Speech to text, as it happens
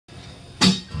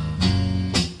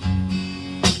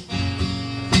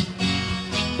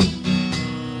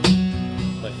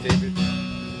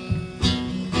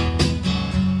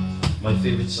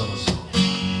favorite summer song.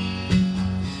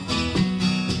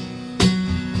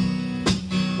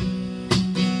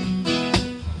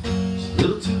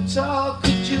 Still too tall,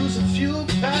 could use a few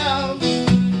pounds.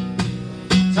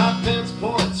 Top pants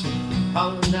points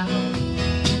hollering out.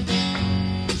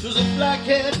 She was a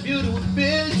black-haired beauty with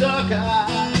big dark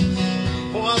eyes.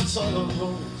 Points on the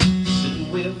road,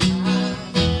 sitting way up high.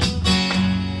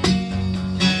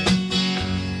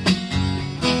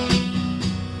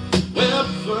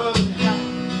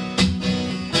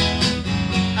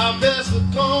 Out there's the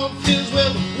cornfields where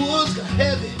the woods got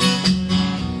heavy.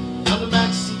 On the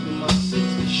back seat of my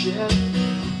 60 Chevy,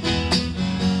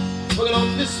 working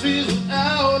on mysteries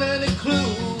without any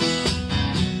clues,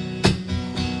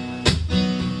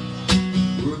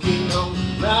 working on the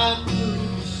night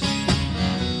blues,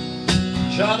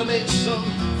 trying to make some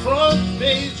front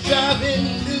page driving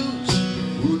news,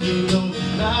 working on the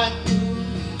night blues.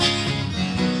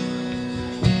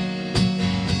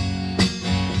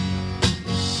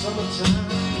 Summertime,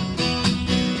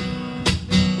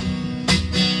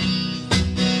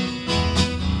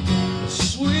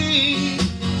 sweet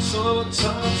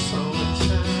summertime,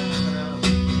 summertime.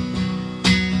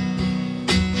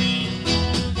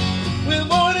 We're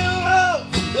born in love,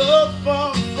 no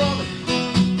far from it.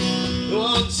 No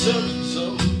uncertain,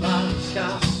 somebody's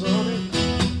got something.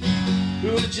 We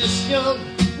were just young,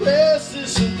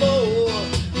 restless and bored,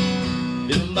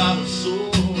 living by the sword.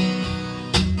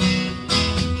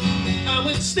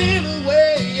 Steal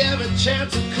away every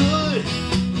chance I could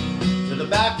to the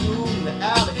back room, the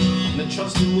alley, and the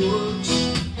trusty woods.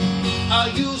 I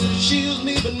used to shield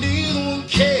me, but neither one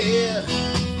cared.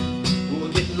 We were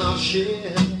getting our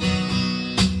share,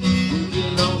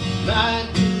 working on the night,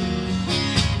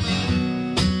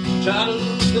 trying to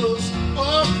lose those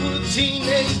awkward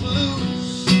teenage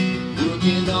blues,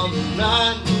 working on the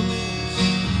night blues.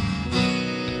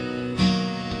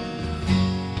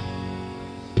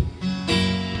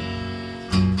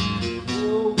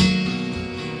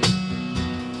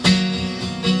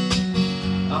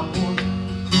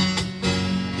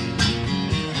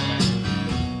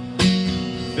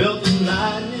 Felt the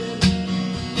lightning,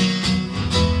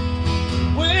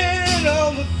 waiting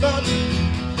on the thunder,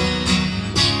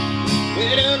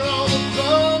 waiting on the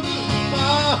thunder,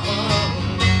 my heart.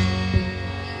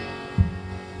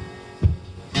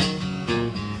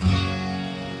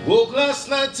 Woke last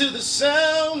night to the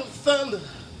sound of thunder.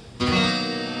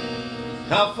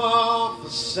 How far off the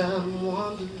sound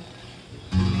wandered.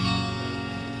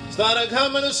 Started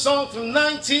humming a song from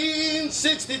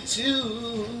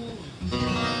 1962.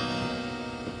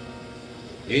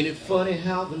 Ain't it funny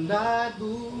how the night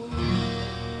moves?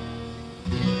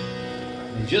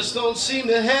 You just don't seem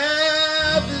to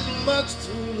have as much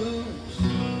to lose.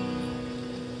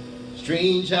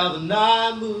 Strange how the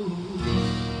night moves.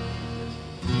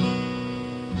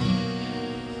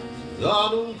 The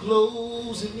autumn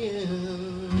closing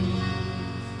in.